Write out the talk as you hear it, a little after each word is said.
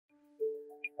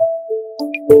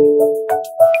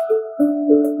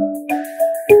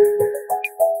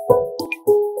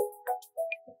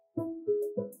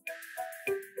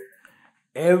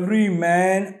every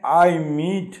man I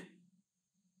meet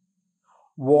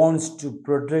wants to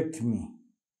protect me.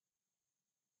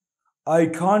 I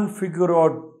can't figure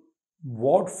out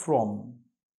what from,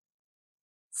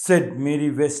 said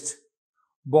Mary West.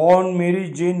 Born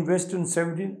Mary Jane West on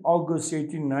 17 August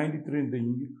 1893 in the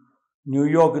New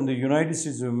York in the United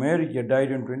States of America,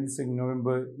 died on 22nd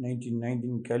November 1919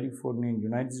 in California in the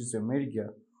United States of America,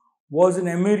 was an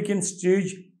American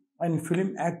stage and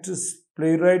film actress,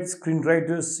 playwright,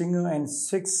 screenwriter, singer, and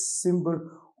sex symbol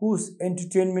whose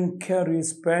entertainment career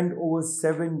spanned over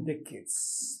 7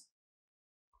 decades.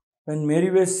 When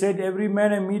Mary West said, every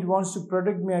man I meet wants to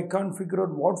protect me, I can't figure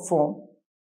out what form,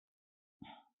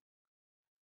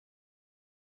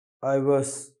 I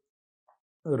was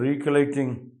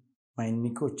recollecting my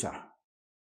Nikocha.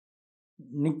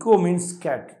 Niko means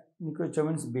cat. Nikocha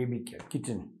means baby cat,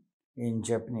 kitten in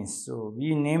Japanese. So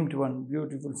we named one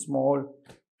beautiful small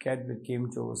cat that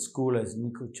came to our school as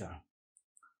Nikocha.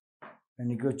 And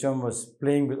Nikocha was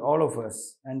playing with all of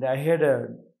us. And I had a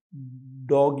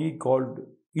doggy called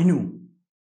Inu.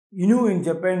 Inu in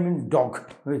Japan means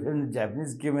dog. When the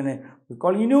Japanese came and we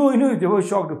call Inu, they were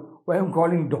shocked. Why I'm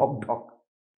calling dog.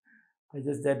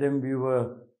 Just that time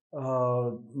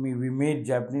we made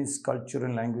Japanese culture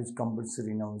and language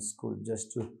compulsory in our school,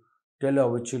 just to tell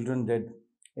our children that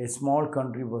a small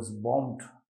country was bombed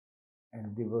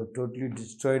and they were totally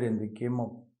destroyed and they came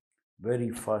up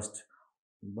very fast.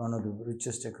 One of the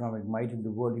richest economic might in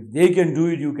the world. If they can do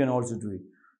it, you can also do it.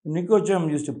 Nikocham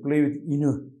used to play with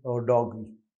Inu, our doggy.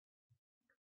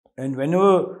 And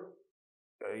whenever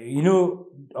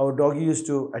our doggy used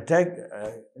to attack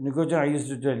Nikocha, I used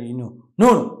to tell Inu,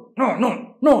 no.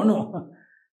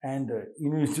 And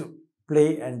Inu used to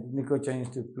play and Nikocha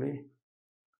used to play.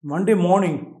 Monday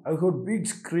morning, I heard big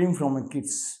scream from my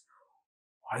kids.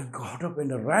 I got up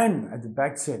and I ran at the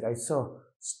backside. I saw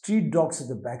street dogs at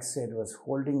the backside. I was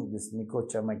holding this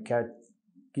Nikocha, my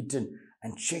kitten,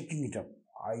 and shaking it up.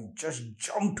 I just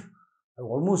jumped. I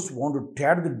almost wanted to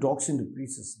tear the dogs into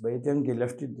pieces. By the time they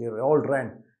left it, they all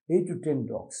ran. 8 to 10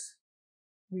 dogs.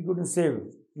 We couldn't save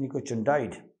it. Nikochan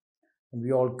died. And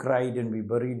we all cried and we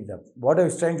buried it up. What I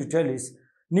was trying to tell is,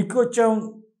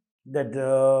 Nikochan, that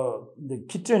the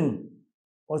kitten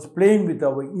was playing with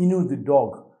our Inu, the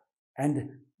dog.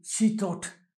 And she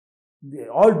thought,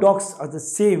 all dogs are the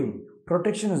same.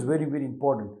 Protection is very, very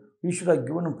important. We should have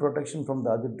given her protection from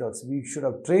the other dogs. We should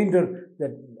have trained her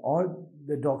that all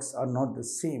the dogs are not the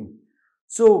same.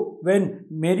 So when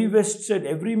Mary West said,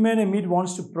 every man I meet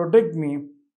wants to protect me,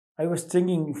 I was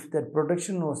thinking if that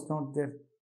protection was not there,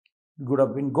 it would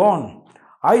have been gone.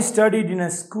 I studied in a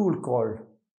school called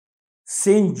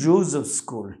St. Joseph's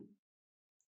School.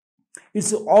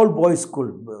 It's an all-boys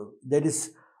school. That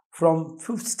is from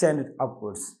 5th standard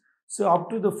upwards. So up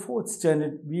to the 4th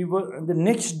standard, the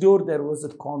next door there was a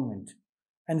convent.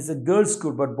 And it's a girls'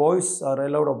 school, but boys are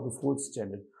allowed up to 4th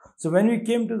standard. So when we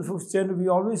came to the 5th standard, we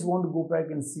always want to go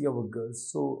back and see our girls.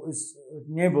 So it's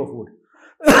neighborhood.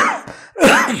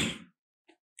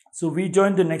 So we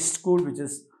joined the next school, which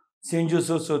is St.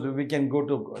 Joseph, so that we can go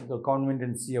to the convent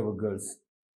and see our girls.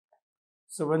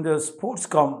 So when the sports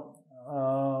come,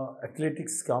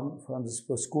 athletics come from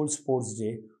the school sports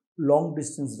day, long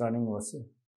distance running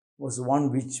was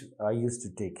one which I used to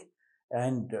take.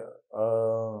 And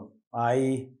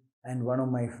I and one of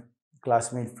my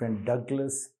classmate friend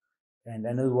Douglas and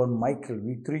another one Michael,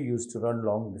 we 3 used to run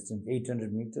long distance,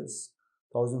 800 meters,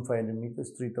 1500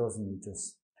 meters, 3000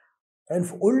 meters. And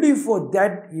only for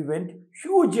that event,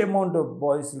 huge amount of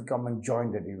boys will come and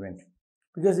join that event.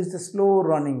 Because it's a slow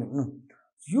running.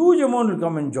 Huge amount will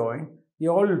come and join. They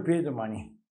all will pay the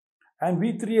money. And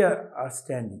we 3 are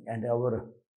standing. And our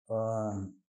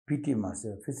PT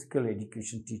master, physical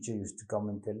education teacher, used to come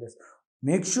and tell us,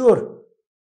 make sure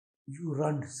you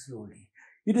run slowly.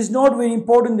 It is not very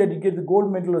important that you get the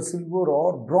gold medal or silver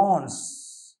or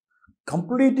bronze.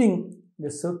 Completing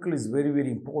the circle is very, very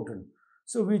important.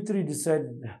 So we 3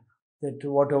 decided that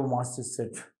what our master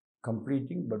said,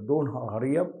 completing, but don't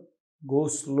hurry up, go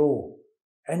slow.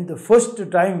 And the first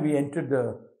time we entered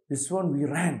this one, we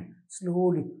ran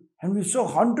slowly. And we saw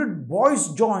 100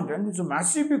 boys joined, and it's a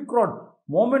massive big crowd.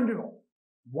 Moment,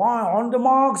 on the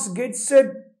marks, get set,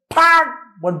 pack!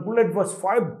 One bullet was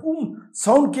fired, boom,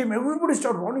 sound came, everybody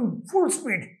started running full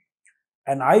speed.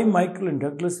 And I, Michael and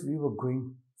Douglas, we were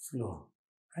going slow.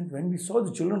 And when we saw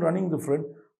the children running in the front,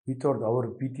 we thought our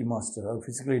PT master, our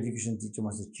physical education teacher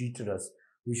must have cheated us.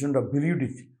 We shouldn't have believed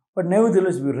it. But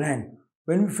nevertheless, we ran.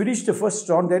 When we finished the first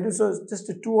round, that was just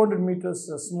a 200 meters,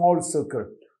 a small circle.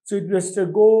 So it was to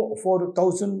go for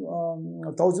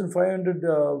 1500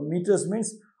 meters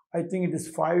means, I think it is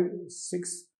 5,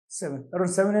 6, Around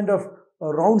 7.5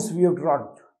 rounds we have run.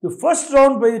 The first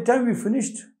round, by the time we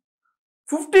finished,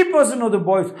 50% of the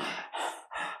boys,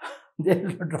 they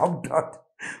dropped out.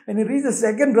 When we reached the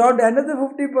second round, another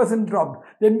 50% dropped.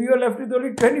 Then we were left with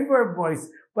only 25 boys.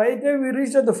 By the time we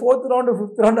reached at the fourth round or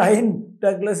fifth round, I and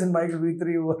Douglas and Michael, we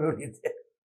three were already there.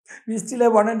 We still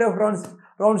have 1.5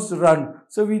 rounds to run.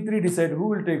 So we three decide who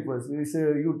will take first. We say,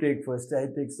 you take first, I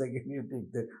take second, you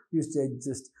take third. We used to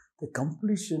adjust. The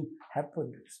completion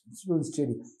happened slow and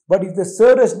steady. But if the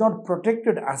sir has not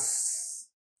protected us,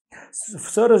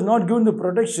 sir has not given the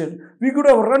protection, we could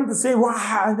have run the same,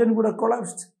 and then would have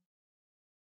collapsed.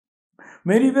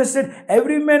 Mary West said,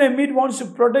 every man I meet wants to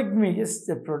protect me. Yes,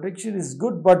 the protection is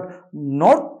good, but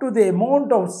not to the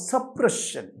amount of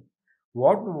suppression.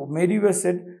 What Mary West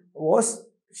said was,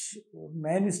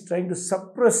 man is trying to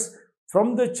suppress.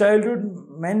 From the childhood,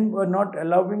 men were not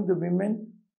allowing the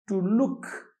women to look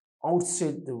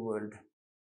outside the world,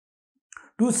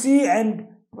 to see and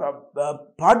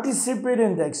participate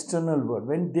in the external world.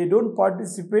 When they don't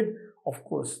participate, of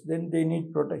course, then they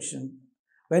need protection.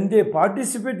 When they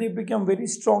participate, they become very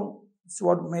strong. That's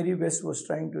what Mary West was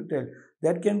trying to tell.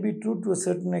 That can be true to a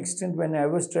certain extent. When I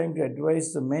was trying to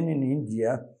advise the men in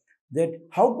India, that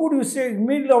how could you say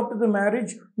immediately after the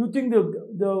marriage, you think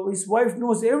his wife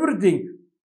knows everything.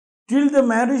 Till the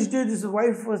marriage day,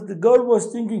 the girl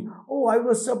was thinking, oh, I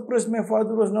was suppressed, my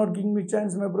father was not giving me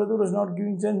chance, my brother was not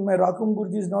giving chance, my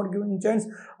Rakumguruji is not giving chance,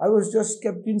 I was just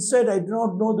kept inside, I did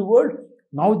not know the world.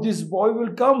 Now this boy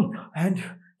will come and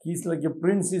he's like a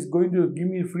prince, he's going to give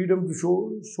me freedom to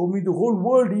show me the whole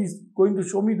world, he's going to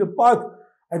show me the path.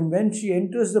 And when she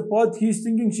enters the path, he's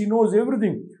thinking she knows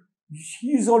everything.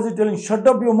 He is also telling, shut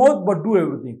up your mouth, but do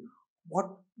everything.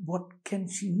 What can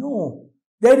she know?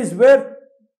 That is where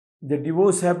the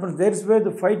divorce happens, that's where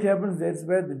the fight happens, that's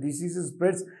where the diseases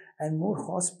spreads, and more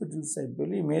hospitals, I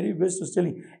believe. Mary West was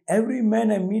telling, every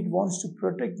man I meet wants to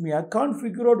protect me. I can't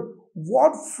figure out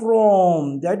what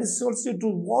from. That is also true.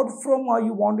 What from are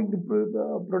you wanting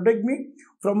to protect me?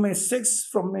 From my sex,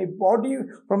 from my body,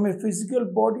 from my physical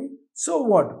body? So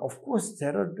what? Of course,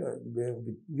 there are,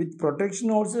 with protection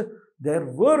also, there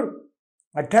were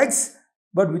attacks,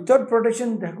 but without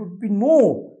protection, there could be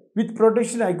more. With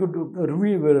protection, I could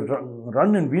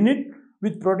run and win it.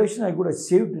 With protection, I could have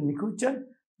saved Nikuchan.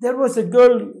 There was a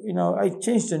girl, I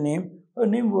changed her name. Her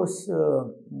name was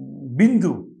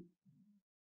Bindu.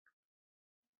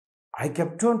 I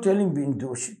kept on telling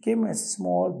Bindu. She came as a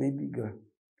small baby girl.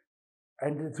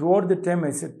 And throughout the time,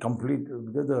 I said, complete,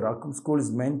 because the Rakum school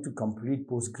is meant to complete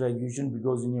post-graduation,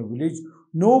 because in your village,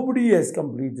 nobody has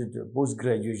completed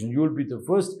post-graduation. You will be the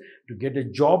first to get a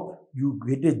job. You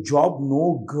get a job,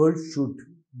 no girl should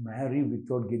marry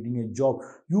without getting a job.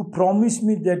 You promise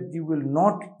me that you will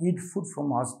not eat food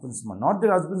from husband's money. Not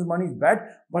that husband's money is bad,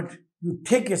 but you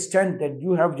take a stand that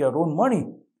you have your own money.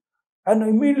 And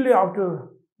immediately after,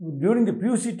 during the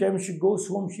PUC time, she goes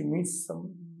home, she meets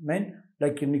some men.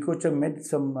 Like Nikocha met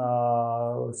some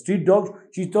street dogs.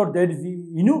 She thought that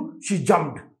is she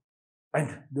jumped.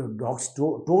 And the dogs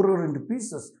tore her into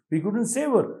pieces. We couldn't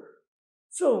save her.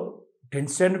 So, 10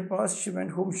 standard passed, she went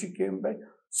home, she came back.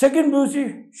 Second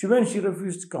PUC, she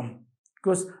refused to come.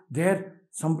 Because there,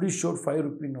 somebody showed 5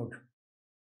 rupee note.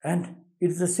 And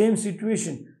it's the same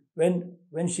situation.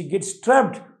 When she gets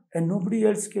trapped and nobody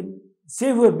else can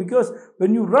save her. Because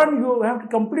when you run, you have to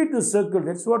complete the circle.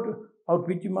 That's what our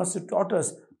PT Master taught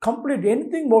us. Complete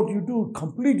anything what you do,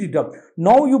 complete it up.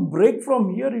 Now you break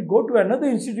from here, you go to another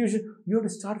institution, you have to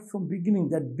start from beginning.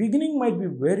 That beginning might be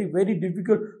very, very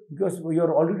difficult because you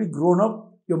are already grown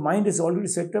up, your mind is already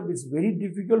set up. It's very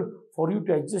difficult for you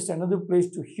to adjust another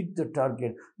place to hit the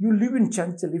target. You live in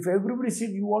Chanchal. If everybody said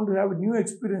you want to have a new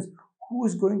experience, who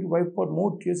is going to wipe out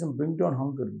more tears and bring down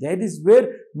hunger? That is where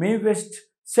May West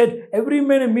said, every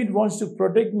man I meet wants to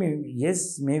protect me.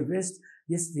 Yes, May West.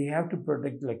 Yes, they have to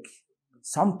protect, like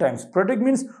sometimes. Protect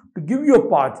means to give you a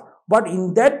path. But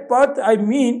in that path, I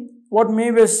mean, what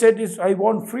May West said is, I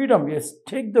want freedom. Yes,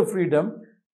 take the freedom.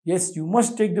 Yes, you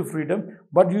must take the freedom.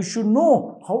 But you should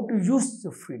know how to use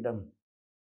the freedom.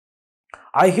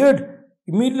 I heard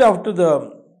immediately after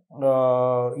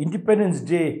the Independence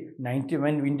Day,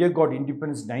 when India got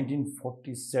independence,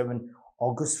 1947,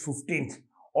 August 15th,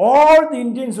 all the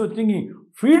Indians were thinking,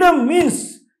 freedom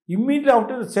means, immediately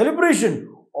after the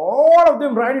celebration, all of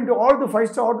them ran into all the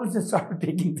 5-star hotels and started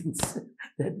taking things.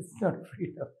 That is not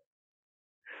freedom.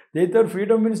 They thought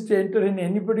freedom means to enter in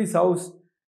anybody's house,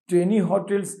 to any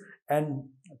hotels, and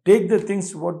take the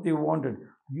things what they wanted.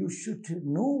 you should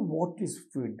know what is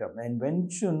freedom. And when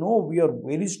you know we are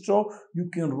very strong, you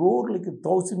can roar like a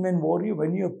 1,000-man warrior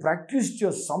when you have practiced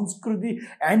your Samskriti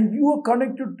and you are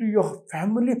connected to your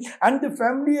family, and the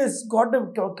family has got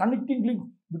a connecting link.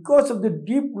 Because of the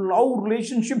deep love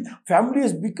relationship, family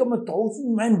has become a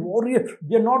 1,000-man warrior.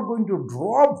 They are not going to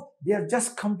drop. They have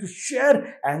just come to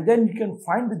share. And then you can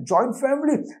find the joint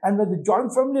family. And when the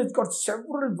joint family has got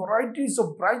several varieties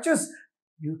of branches,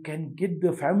 you can get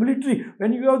the family tree.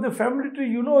 When you have the family tree,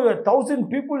 you know 1,000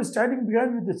 people are standing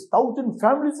behind you. 1,000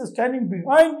 families are standing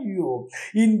behind you.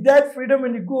 In that freedom,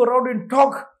 when you go around and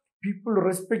talk, people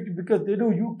respect you because they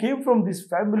know you came from this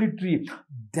family tree.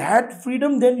 That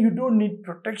freedom, then you don't need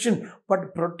protection.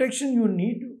 But protection you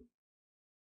need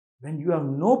when you have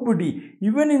nobody.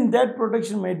 Even in that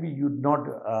protection, maybe you'd not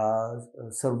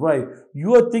survive.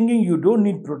 You are thinking you don't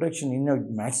need protection. In a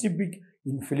massive big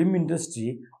in film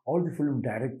industry, all the film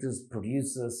directors,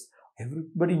 producers,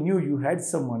 everybody knew you had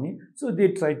some money. So they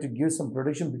tried to give some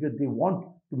protection because they want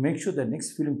to make sure the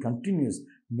next film continues.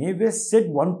 Meawest said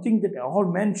one thing that all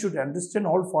men should understand,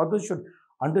 all fathers should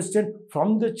understand.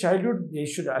 From the childhood, they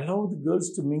should allow the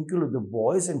girls to mingle with the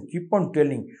boys and keep on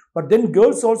telling. But then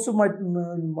girls also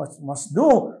must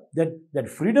know that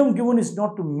freedom given is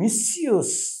not to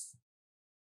misuse.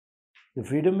 The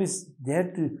freedom is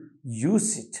there to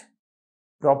use it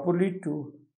properly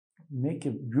to make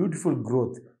a beautiful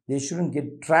growth. They shouldn't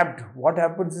get trapped. What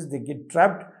happens is they get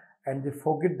trapped and they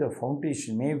forget the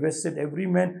foundation. Meawest said, every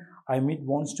man I meet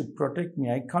wants to protect me.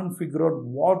 I can't figure out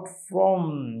what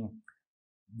from.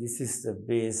 This is the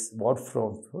base. What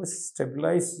from? First,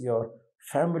 stabilize your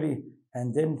family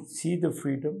and then see the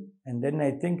freedom. And then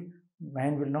I think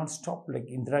man will not stop. Like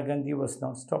Indira Gandhi was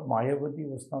not stopped. Mayawati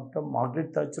was not stopped.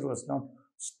 Margaret Thatcher was not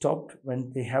stopped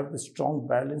when they have the strong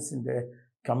balance in their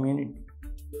community.